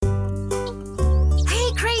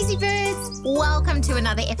Welcome to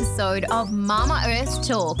another episode of Mama Earth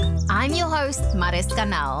Talk. I'm your host, Mariska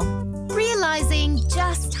Nel. Realizing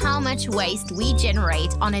just how much waste we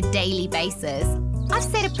generate on a daily basis, I've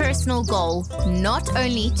set a personal goal not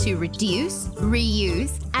only to reduce,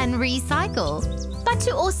 reuse, and recycle, but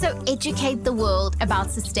to also educate the world about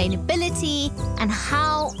sustainability and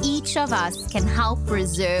how each of us can help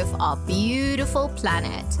preserve our beautiful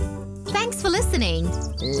planet. Thanks for listening.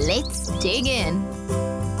 Let's dig in.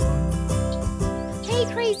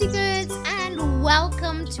 Hey crazy birds, and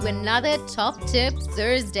welcome to another Top Tip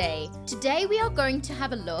Thursday. Today we are going to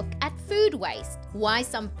have a look at food waste, why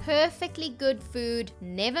some perfectly good food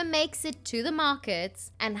never makes it to the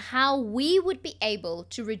markets, and how we would be able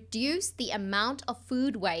to reduce the amount of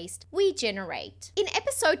food waste we generate. In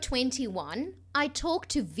episode 21, I talked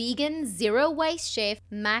to vegan zero waste chef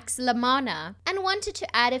Max Lamana and wanted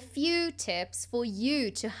to add a few tips for you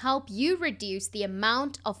to help you reduce the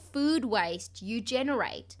amount of food waste you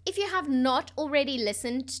generate. If you have not already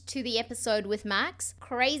listened to the episode with Max,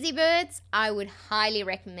 crazy birds, I would highly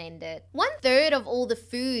recommend it. 1/3 of all the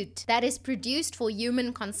food that is produced for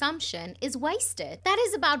human consumption is wasted. That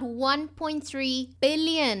is about 1.3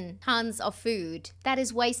 billion tons of food that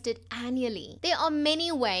is wasted annually. There are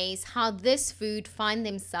many ways how this food find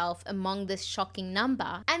themselves among this shocking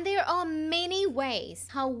number, and there are many ways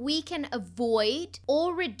how we can avoid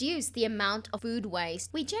or reduce the amount of food waste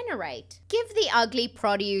we generate. Give the ugly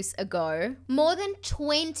produce a go. More than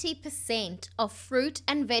 20% of fruit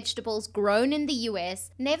and vegetables grown in the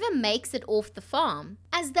US never makes it off the farm,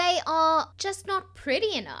 as they are just not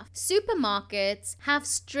pretty enough. Supermarkets have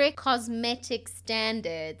strict cosmetic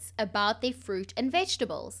standards about their fruit and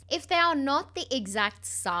vegetables. If they are not the exact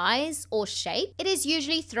size or shape, it is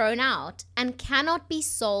usually thrown out and cannot be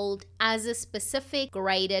sold as a specific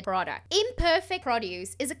graded product. Imperfect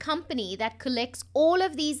Produce is a company that collects all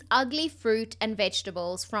of these ugly fruit and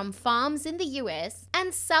vegetables from farms in the US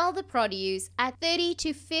and sell the produce at 30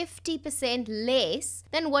 to 50% less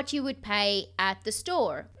than what you would pay at the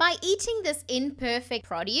store. By eating this imperfect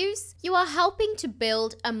produce, you are helping to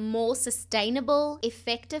build a more sustainable,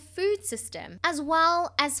 effective food system, as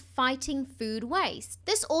well as fighting food waste.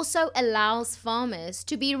 This also allows farmers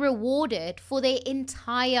to be rewarded for their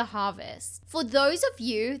entire harvest. For those of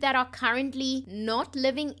you that are currently not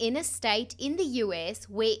living in a state in the US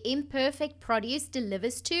where imperfect produce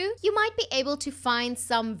delivers to, you might be able to find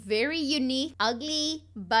some very unique, ugly,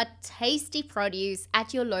 but tasty produce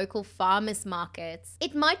at your local farmers markets.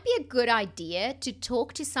 It might be a good idea to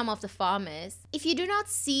talk to some of the farmers. If you do not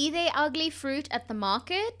see their ugly fruit at the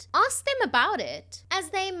market, ask them about it, as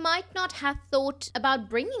they might not have thought about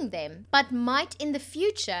bringing them, but might in the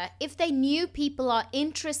future if they knew people are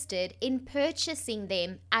interested in purchasing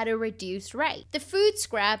them at a reduced rate. The food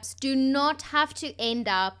scraps do not have to end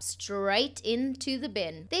up straight into the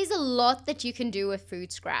bin. There's a lot that you can do with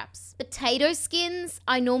food scraps. Potato skins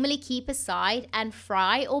I normally keep aside and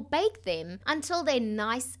fry or bake them until they're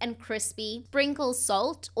nice and crispy. Sprinkle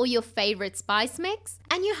salt or your favorite spice mix,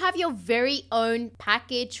 and you have your very own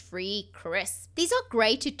package-free crisp. These are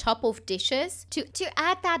great to top off dishes to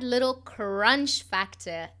add that little crunch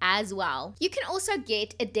factor as well. You can also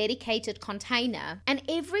get a dedicated container, and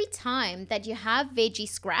every time that you have veggie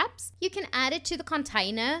scraps, you can add it to the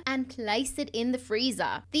container and place it in the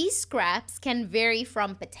freezer. These scraps can vary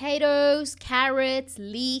from potatoes, carrots,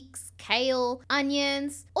 leeks, kale,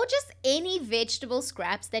 onions, or just any vegetable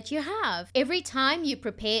scraps that you have. Every time you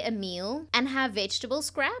prepare a meal and have vegetable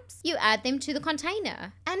scraps, you add them to the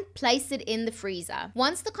container and place it in the freezer.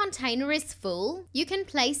 Once the container is full, you can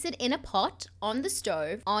place it in a pot on the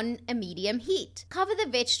stove on a medium heat. Cover the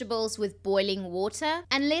vegetables with boiling water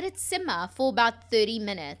and let it simmer for about 30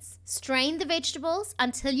 minutes. Strain the vegetables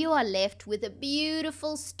until you are left with a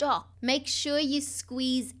beautiful stock. Make sure you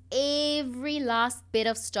squeeze every last bit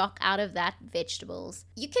of stock out of that vegetables.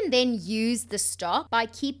 You can then use the stock by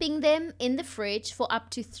keeping them in the fridge for up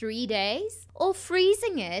to 3 days, or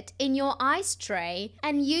freezing it in your ice tray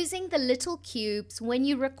and using the little cubes when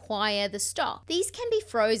you require the stock. These can be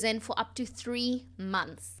frozen for up to 3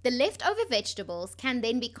 months. The leftover vegetables can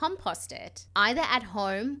then be composted, either at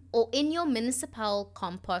home or in your municipal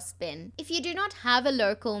compost bin. If you do not have a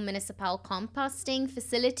local municipal composting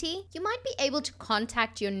facility, you might be able to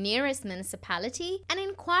contact your nearest municipality and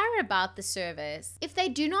inquire about the service. If they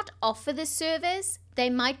do not offer the service, they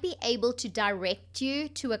might be able to direct you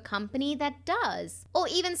to a company that does, or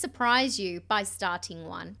even surprise you by starting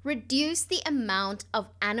one. Reduce the amount of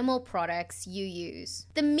animal products you use.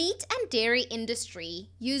 The meat and dairy industry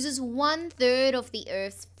uses 1/3 of the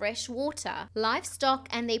Earth's fresh water. Livestock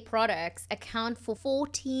and their products account for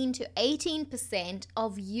 14 to 18%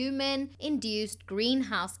 of human-induced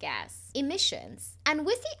greenhouse gas emissions. And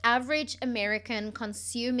with the average American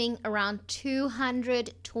consuming around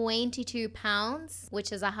 222 pounds,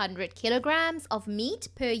 which is 100 kilograms of meat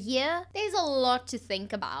per year, there's a lot to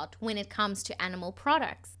think about when it comes to animal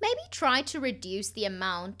products. Maybe try to reduce the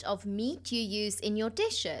amount of meat you use in your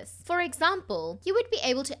dishes. For example, you would be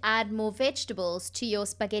able to add more vegetables to your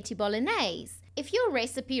spaghetti bolognese. If your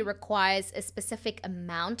recipe requires a specific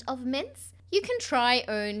amount of mince, you can try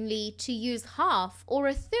only to use half or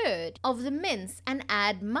 1/3 of the mince and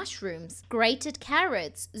add mushrooms, grated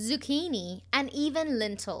carrots, zucchini, and even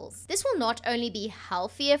lentils. This will not only be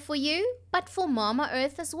healthier for you, but for Mama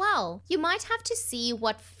Earth as well. You might have to see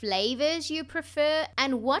what flavors you prefer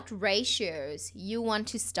and what ratios you want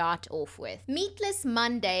to start off with. Meatless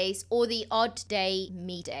Mondays or the odd day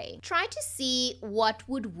meat day. Try to see what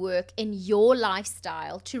would work in your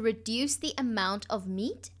lifestyle to reduce the amount of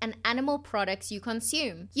meat and animal products you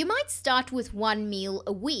consume. You might start with one meal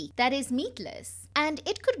a week that is meatless, and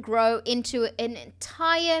it could grow into an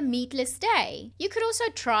entire meatless day. You could also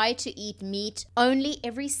try to eat meat only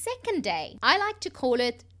every second day. I like to call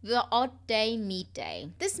it the odd day meat day.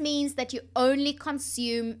 This means that you only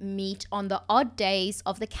consume meat on the odd days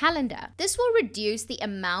of the calendar. This will reduce the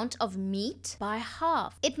amount of meat by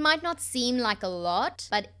half. It might not seem like a lot,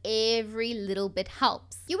 but every little bit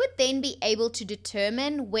helps. You would then be able to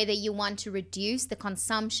determine whether you want to reduce the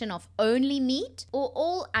consumption of only meat or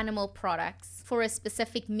all animal products for a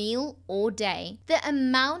specific meal or day. The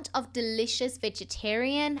amount of delicious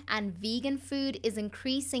vegetarian and vegan food is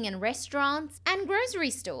increasing in restaurants and grocery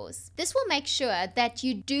stores. This will make sure that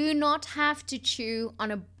you do not have to chew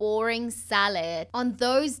on a boring salad on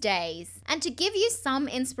those days. And to give you some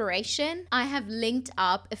inspiration, I have linked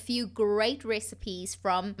up a few great recipes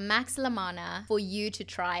from Max Lamana for you to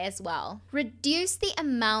try as well. Reduce the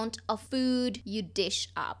amount of food you dish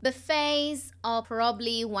up. Buffets are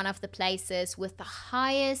probably one of the places with the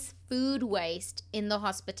highest food waste in the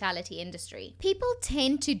hospitality industry. People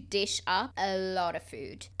tend to dish up a lot of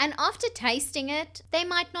food, and after tasting it, they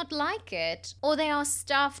might not like it, or they are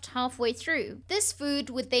stuffed halfway through. This food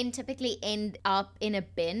would then typically end up in a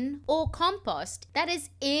bin or compost. That is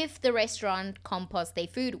if the restaurant composts their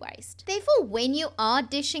food waste. Therefore, when you are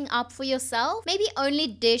dishing up for yourself, maybe only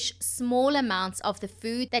dish small amounts of the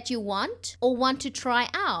food that you want or want to try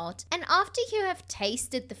out, and after you have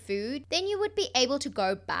tasted the food, then you would be able to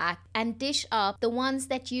go back and dish up the ones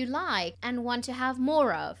that you like and want to have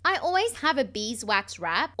more of. I always have a beeswax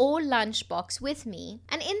wrap or lunchbox with me,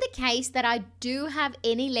 and in the case that I do have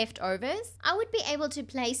any leftovers, I would be able to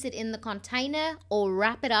place it in the container or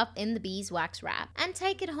wrap it up in the beeswax wrap and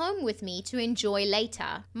take it home with me to enjoy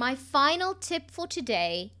later. My final tip for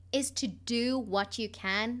today is to do what you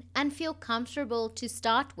can and feel comfortable to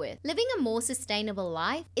start with. Living a more sustainable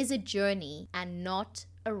life is a journey and not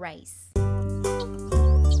a race.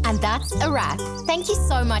 And that's a wrap. Thank you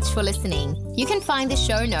so much for listening. You can find the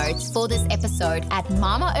show notes for this episode at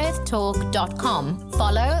mamaearthtalk.com.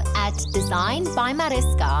 Follow at Design by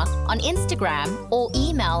Mariska on Instagram or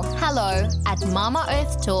email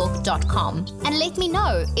hello@mamaearthtalk.com and let me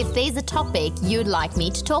know if there's a topic you'd like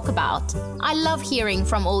me to talk about. I love hearing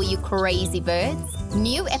from all you crazy birds.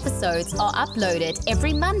 New episodes are uploaded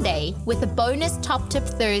every Monday with a bonus Top Tip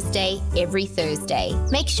Thursday every Thursday.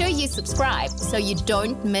 Make sure you subscribe so you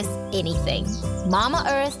don't miss anything. Mama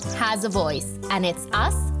Earth has a voice, and it's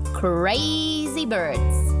us, crazy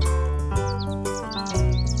birds.